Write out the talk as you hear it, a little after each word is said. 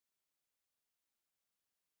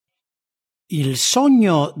Il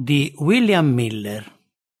sogno di William Miller.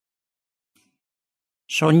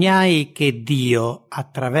 Sognai che Dio,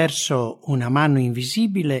 attraverso una mano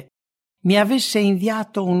invisibile, mi avesse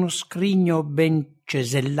inviato uno scrigno ben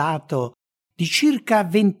cesellato di circa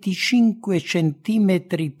 25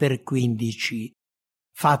 centimetri per 15,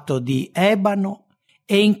 fatto di ebano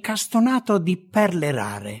e incastonato di perle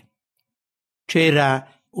rare. C'era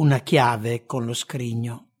una chiave con lo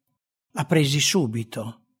scrigno. La presi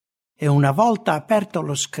subito. E una volta aperto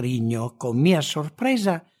lo scrigno, con mia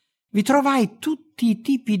sorpresa, vi trovai tutti i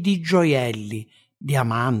tipi di gioielli,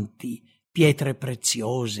 diamanti, pietre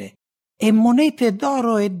preziose e monete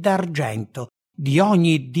d'oro e d'argento di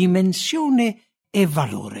ogni dimensione e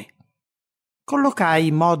valore. Collocai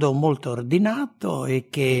in modo molto ordinato e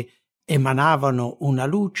che emanavano una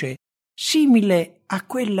luce simile a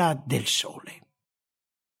quella del sole.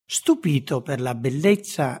 Stupito per la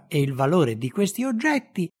bellezza e il valore di questi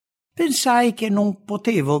oggetti, pensai che non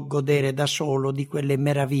potevo godere da solo di quelle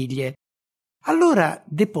meraviglie. Allora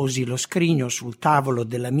deposi lo scrigno sul tavolo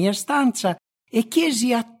della mia stanza e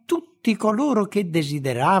chiesi a tutti coloro che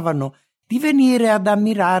desideravano di venire ad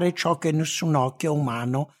ammirare ciò che nessun occhio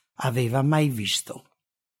umano aveva mai visto.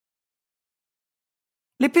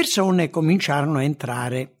 Le persone cominciarono a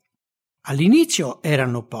entrare. All'inizio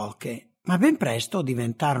erano poche, ma ben presto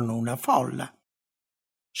diventarono una folla.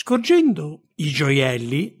 Scorgendo i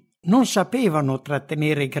gioielli, non sapevano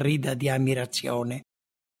trattenere grida di ammirazione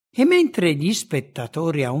e mentre gli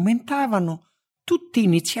spettatori aumentavano, tutti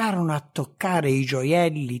iniziarono a toccare i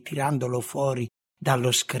gioielli tirandolo fuori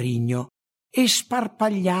dallo scrigno e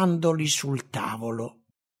sparpagliandoli sul tavolo.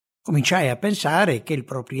 Cominciai a pensare che il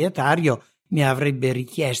proprietario mi avrebbe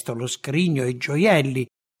richiesto lo scrigno e i gioielli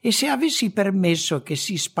e se avessi permesso che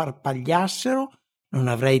si sparpagliassero non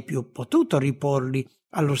avrei più potuto riporli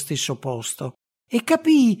allo stesso posto e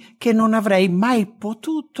capii che non avrei mai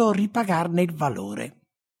potuto ripagarne il valore.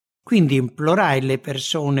 Quindi implorai le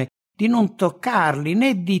persone di non toccarli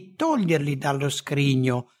né di toglierli dallo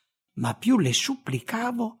scrigno, ma più le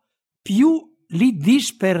supplicavo, più li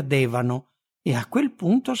disperdevano e a quel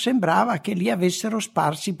punto sembrava che li avessero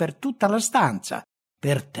sparsi per tutta la stanza,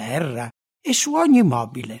 per terra e su ogni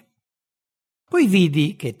mobile. Poi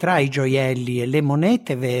vidi che tra i gioielli e le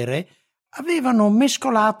monete vere avevano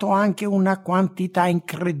mescolato anche una quantità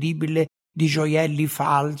incredibile di gioielli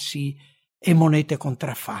falsi e monete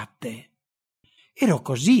contraffatte. Ero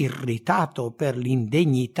così irritato per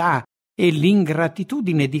l'indegnità e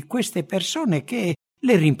l'ingratitudine di queste persone che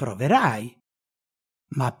le rimproverai.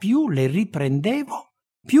 Ma più le riprendevo,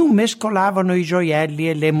 più mescolavano i gioielli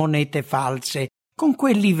e le monete false con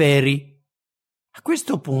quelli veri. A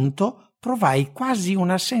questo punto provai quasi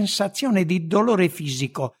una sensazione di dolore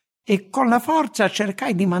fisico e con la forza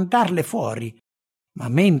cercai di mandarle fuori, ma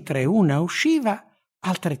mentre una usciva,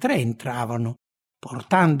 altre 3 entravano,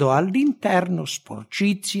 portando all'interno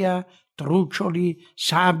sporcizia, trucioli,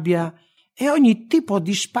 sabbia e ogni tipo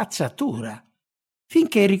di spazzatura,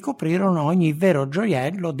 finché ricoprirono ogni vero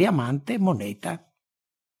gioiello, diamante e moneta.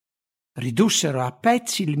 Ridussero a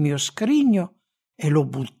pezzi il mio scrigno e lo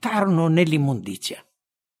buttarono nell'immondizia.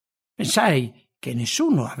 Pensai che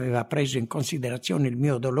nessuno aveva preso in considerazione il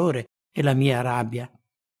mio dolore e la mia rabbia.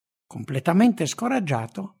 Completamente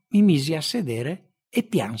scoraggiato, mi misi a sedere e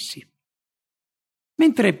piansi.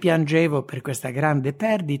 Mentre piangevo per questa grande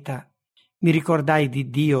perdita, mi ricordai di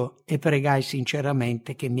Dio e pregai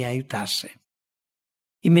sinceramente che mi aiutasse.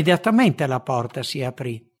 Immediatamente la porta si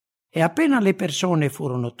aprì e appena le persone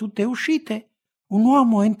furono tutte uscite, un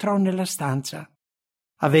uomo entrò nella stanza.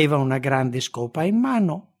 Aveva una grande scopa in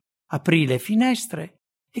mano, aprì le finestre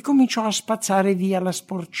e cominciò a spazzare via la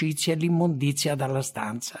sporcizia e l'immondizia dalla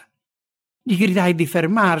stanza. Gli gridai di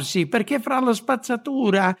fermarsi perché fra la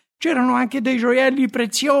spazzatura c'erano anche dei gioielli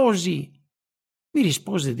preziosi. Mi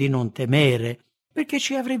rispose di non temere perché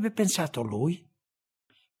ci avrebbe pensato lui.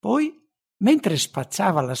 Poi, mentre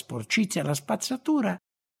spazzava la sporcizia e la spazzatura,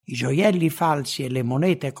 i gioielli falsi e le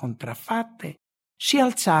monete contraffatte si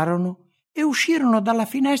alzarono e uscirono dalla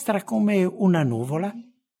finestra come una nuvola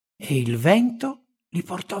e il vento li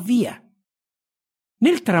portò via.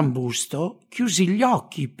 Nel trambusto chiusi gli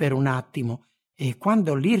occhi per un attimo e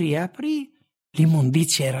quando li riaprì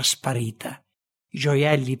l'immondizia era sparita. I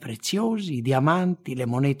gioielli preziosi, i diamanti, le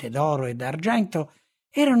monete d'oro e d'argento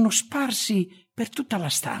erano sparsi per tutta la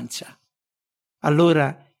stanza.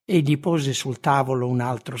 Allora egli pose sul tavolo un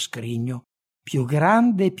altro scrigno, più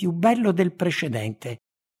grande e più bello del precedente,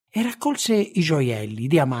 e raccolse i gioielli, i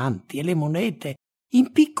diamanti e le monete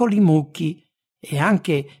in piccoli mucchi, e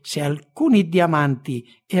anche se alcuni diamanti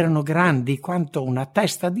erano grandi quanto una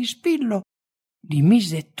testa di spillo, li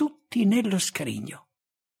mise tutti nello scrigno.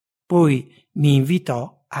 Poi mi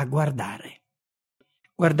invitò a guardare.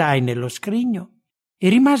 Guardai nello scrigno e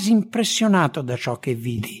rimasi impressionato da ciò che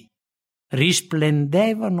vidi.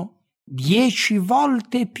 Risplendevano 10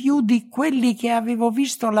 volte più di quelli che avevo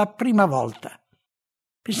visto la prima volta.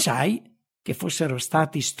 Pensai che fossero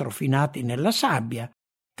stati strofinati nella sabbia,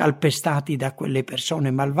 calpestati da quelle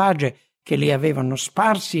persone malvagie che li avevano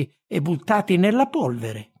sparsi e buttati nella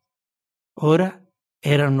polvere. Ora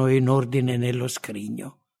erano in ordine nello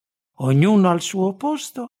scrigno, ognuno al suo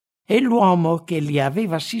posto, e l'uomo che li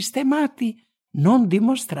aveva sistemati non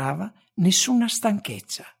dimostrava nessuna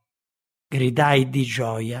stanchezza. Gridai di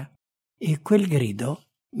gioia e quel grido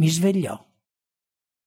mi svegliò.